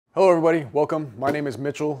Hello everybody, welcome. My name is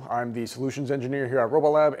Mitchell. I'm the solutions engineer here at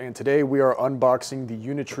Robot Lab, and today we are unboxing the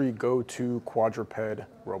Unitree Go2 quadruped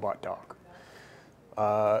robot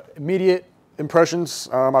dog. Immediate impressions,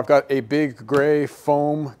 I've got a big gray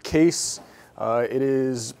foam case. It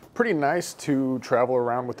is pretty nice to travel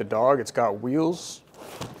around with the dog. It's got wheels,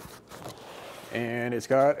 and it's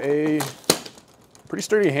got a pretty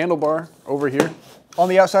sturdy handlebar over here. On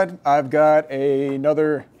the outside, I've got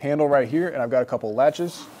another handle right here, and I've got a couple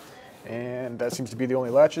latches. And that seems to be the only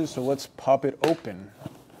latches, so let's pop it open.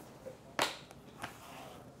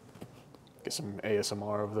 Get some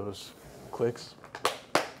ASMR of those clicks.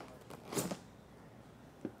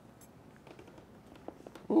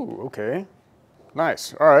 Ooh, okay.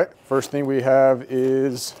 Nice. All right. First thing we have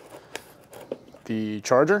is the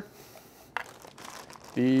charger,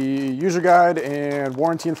 the user guide and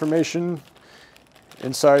warranty information.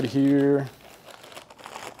 Inside here,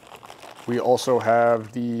 we also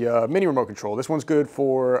have the mini remote control. This one's good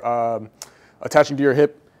for attaching to your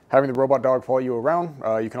hip, having the robot dog follow you around.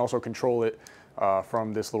 You can also control it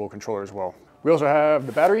from this little controller as well. We also have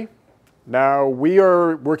the battery. Now we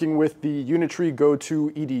are working with the Unitree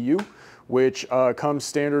Go2 EDU, which comes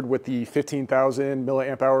standard with the 15,000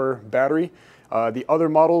 milliamp hour battery. The other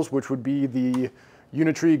models, which would be the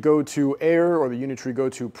Unitree Go2 Air or the Unitree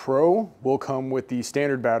Go2 Pro, will come with the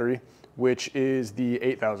standard battery, which is the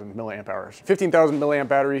 8,000 milliamp hours. 15,000 milliamp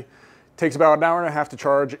battery takes about an hour and a half to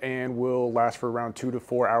charge and will last for around 2 to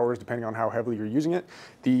 4 hours depending on how heavily you're using it.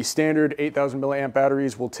 The standard 8,000 milliamp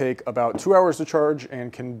batteries will take about 2 hours to charge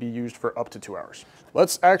and can be used for up to 2 hours.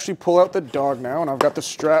 Let's actually pull out the dog now, and I've got the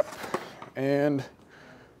strap, and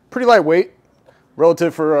pretty lightweight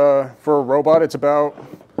relative for a robot. It's about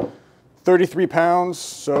 33 pounds,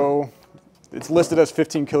 so it's listed as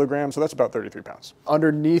 15 kilograms, so that's about 33 pounds.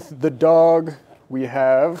 Underneath the dog, we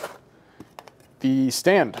have the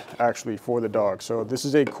stand actually for the dog. So this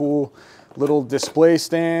is a cool little display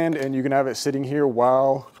stand, and you can have it sitting here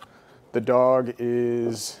while the dog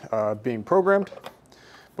is being programmed.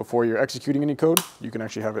 Before you're executing any code, you can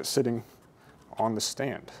actually have it sitting on the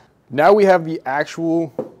stand. Now we have the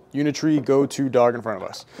actual Unitree Go2 dog in front of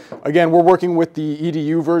us. Again, we're working with the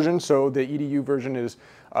EDU version, so the EDU version is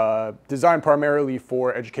designed primarily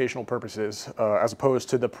for educational purposes as opposed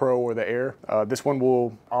to the Pro or the Air. This one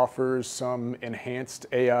will offer some enhanced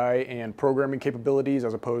AI and programming capabilities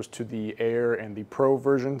as opposed to the Air and the Pro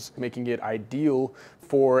versions, making it ideal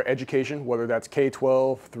for education, whether that's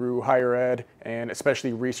K-12 through higher ed, and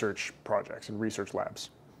especially research projects and research labs.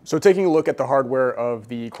 So taking a look at the hardware of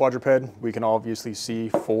the quadruped, we can obviously see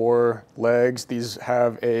 4 legs. These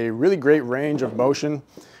have a really great range of motion.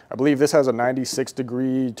 I believe this has a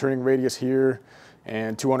 96-degree turning radius here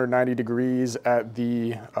and 290 degrees at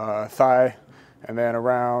the thigh, and then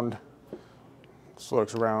around, this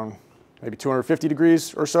looks around maybe 250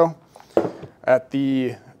 degrees or so at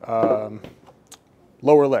the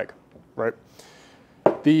lower leg, right?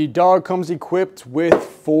 The dog comes equipped with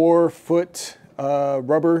 4-foot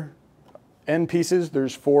rubber end pieces.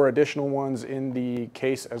 There's 4 additional ones in the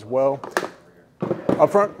case as well. Up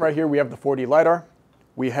front right here we have the 4D LiDAR.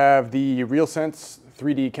 We have the RealSense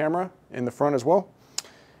 3D camera in the front as well.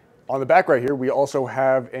 On the back right here we also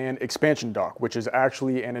have an expansion dock, which is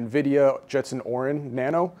actually an NVIDIA Jetson Orin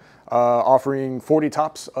Nano, offering 40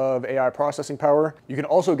 TOPS of AI processing power. You can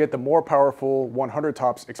also get the more powerful 100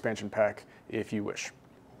 TOPS expansion pack if you wish.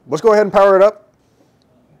 Let's go ahead and power it up.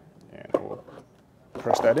 And we'll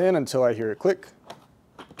press that in until I hear it click.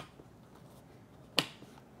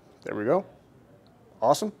 There we go.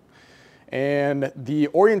 Awesome. And the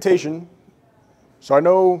orientation, so I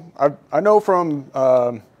know from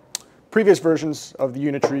previous versions of the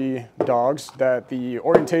Unitree dogs that the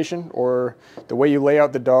orientation, or the way you lay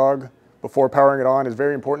out the dog before powering it on, is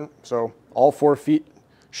very important. So all 4 feet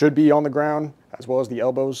should be on the ground, as well as the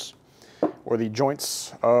elbows or the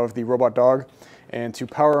joints of the robot dog. And to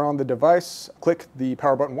power on the device, click the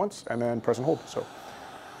power button once and then press and hold. So,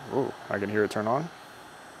 ooh, I can hear it turn on.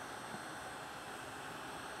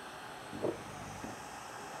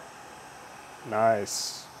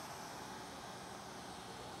 Nice.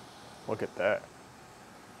 Look at that.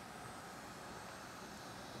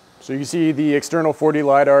 So you can see the external 4D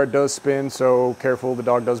LiDAR does spin, so careful, the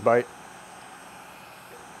dog does bite.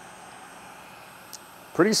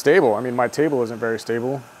 Pretty stable. I mean, my table isn't very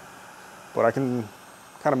stable, but I can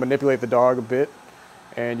kind of manipulate the dog a bit,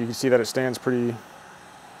 and you can see that it stands pretty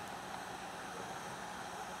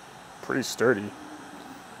sturdy.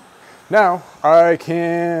 Now I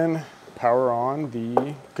can power on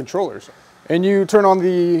the controllers, and you turn on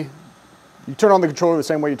the controller the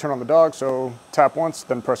same way you turn on the dog. So tap once,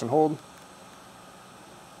 then press and hold.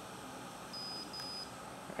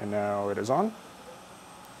 And now it is on.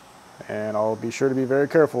 And I'll be sure to be very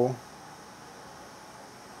careful.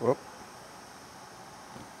 Whoop.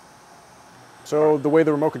 So the way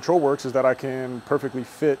the remote control works is that I can perfectly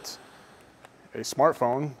fit a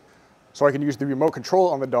smartphone, so I can use the remote control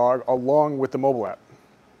on the dog along with the mobile app.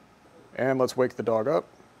 And let's wake the dog up.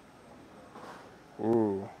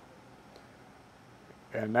 Ooh.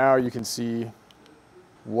 And now you can see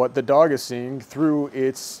what the dog is seeing through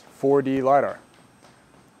its 4D LiDAR.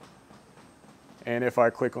 And if I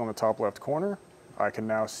click on the top left corner, I can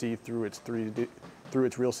now see through its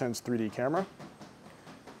RealSense 3D camera.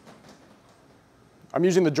 I'm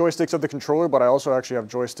using the joysticks of the controller, but I also actually have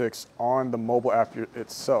joysticks on the mobile app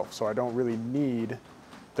itself, so I don't really need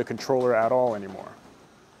the controller at all anymore.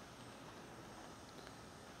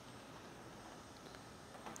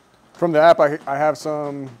 From the app, I have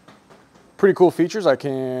some pretty cool features. I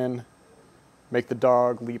can make the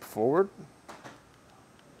dog leap forward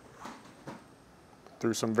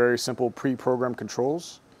through some very simple pre-programmed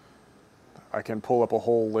controls. I can pull up a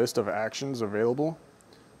whole list of actions available.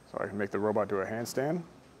 So I can make the robot do a handstand.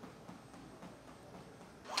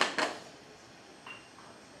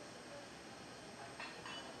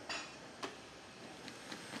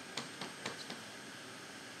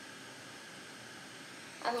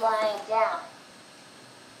 I'm lying down.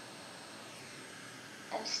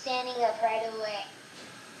 I'm standing up right away,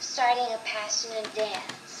 starting a passionate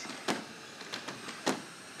dance.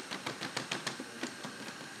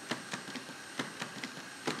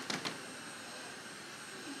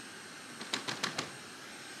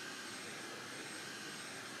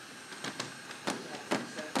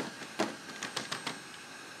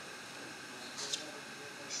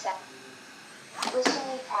 Wishing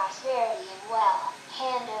me prosperity and wealth.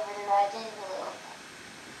 Hand over the red envelope.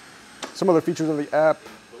 Some other features of the app,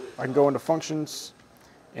 I can go into functions,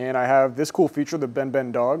 and I have this cool feature, the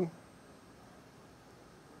Ben Dog,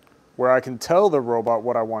 where I can tell the robot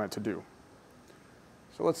what I want it to do.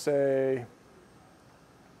 So let's say,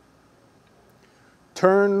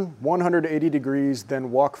 turn 180 degrees,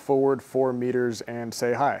 then walk forward 4 meters and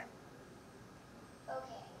say hi. Okay,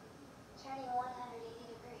 turning 180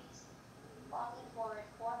 degrees, walking forward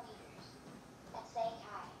 4 meters, and saying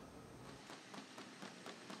hi.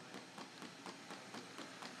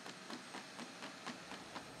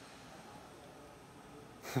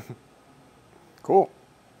 Cool.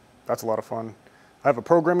 That's a lot of fun. I have a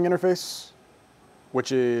programming interface,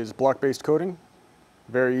 which is block-based coding.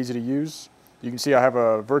 Very easy to use. You can see I have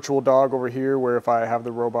a virtual dog over here where if I have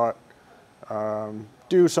the robot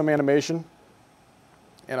do some animation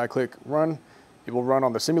and I click run, it will run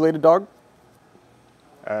on the simulated dog.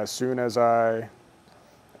 As soon as I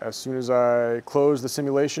close the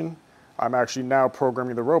simulation, I'm actually now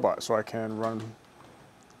programming the robot, so I can run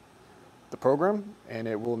the program and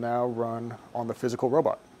it will now run on the physical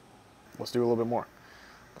robot. Let's do a little bit more.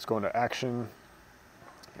 Let's go into action,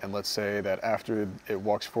 and let's say that after it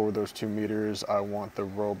walks forward those 2 meters, I want the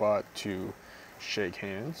robot to shake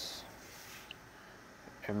hands.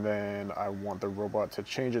 And then I want the robot to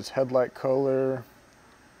change its headlight color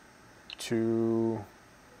to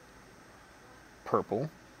purple.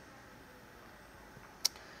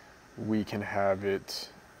 We can have it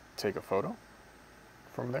take a photo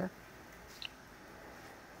from there.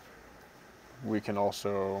 We can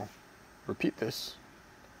also repeat this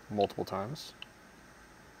multiple times.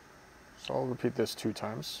 So I'll repeat this 2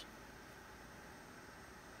 times.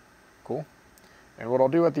 Cool. And what I'll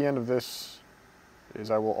do at the end of this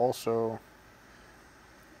is I will also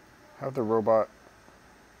have the robot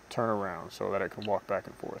turn around so that it can walk back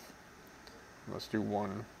and forth. Let's do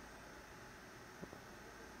one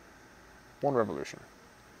revolution.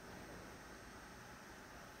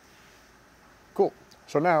 Cool.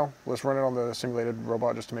 So now let's run it on the simulated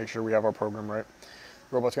robot just to make sure we have our program right.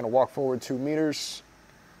 The robot's going to walk forward 2 meters,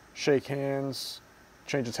 shake hands,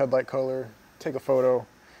 change its headlight color, take a photo,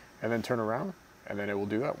 and then turn around, and then it will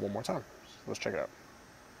do that one more time. So let's check it out.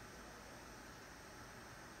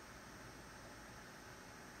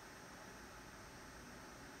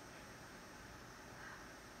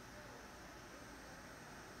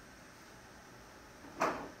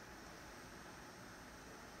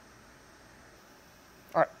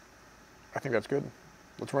 All right, I think that's good.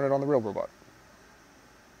 Let's run it on the real robot.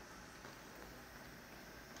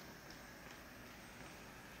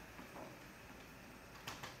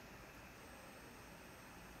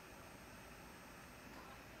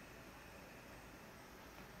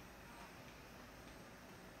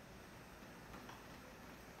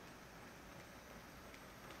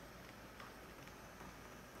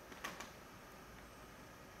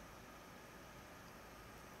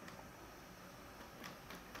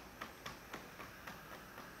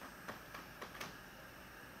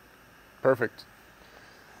 Perfect.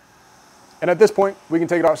 And at this point, we can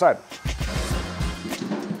take it outside.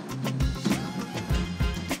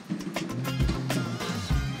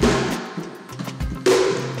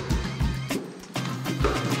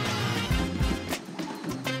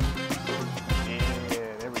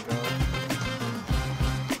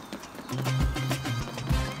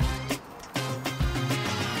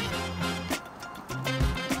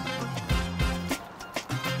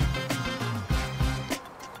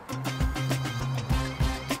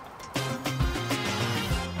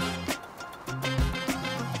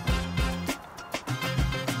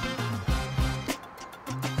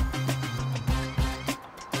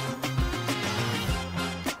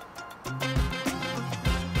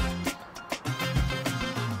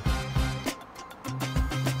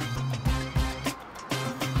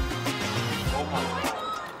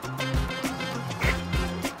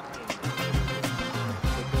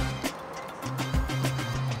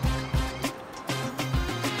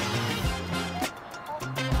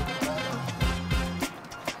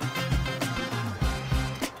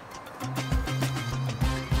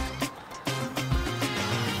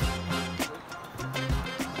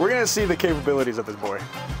 We're gonna see the capabilities of this boy.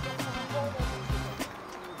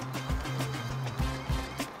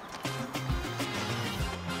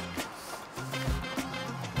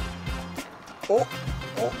 Oh,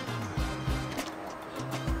 oh.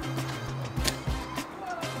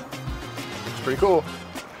 It's pretty cool.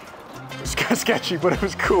 It's kind of sketchy, but it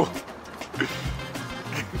was cool.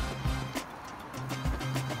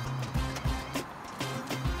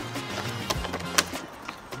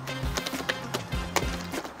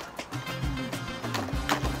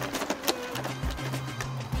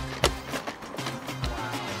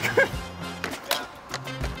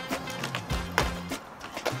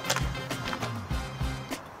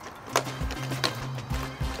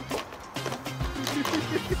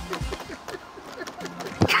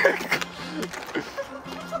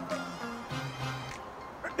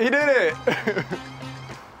 He did it! This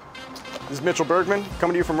is Mitchell Bergman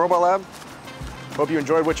coming to you from Robot Lab. Hope you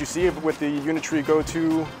enjoyed what you see with the Unitree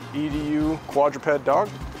Go2 EDU quadruped dog.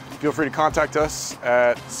 Feel free to contact us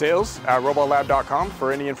at sales@robotlab.com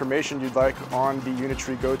for any information you'd like on the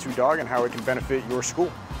Unitree Go2 dog and how it can benefit your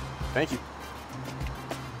school. Thank you.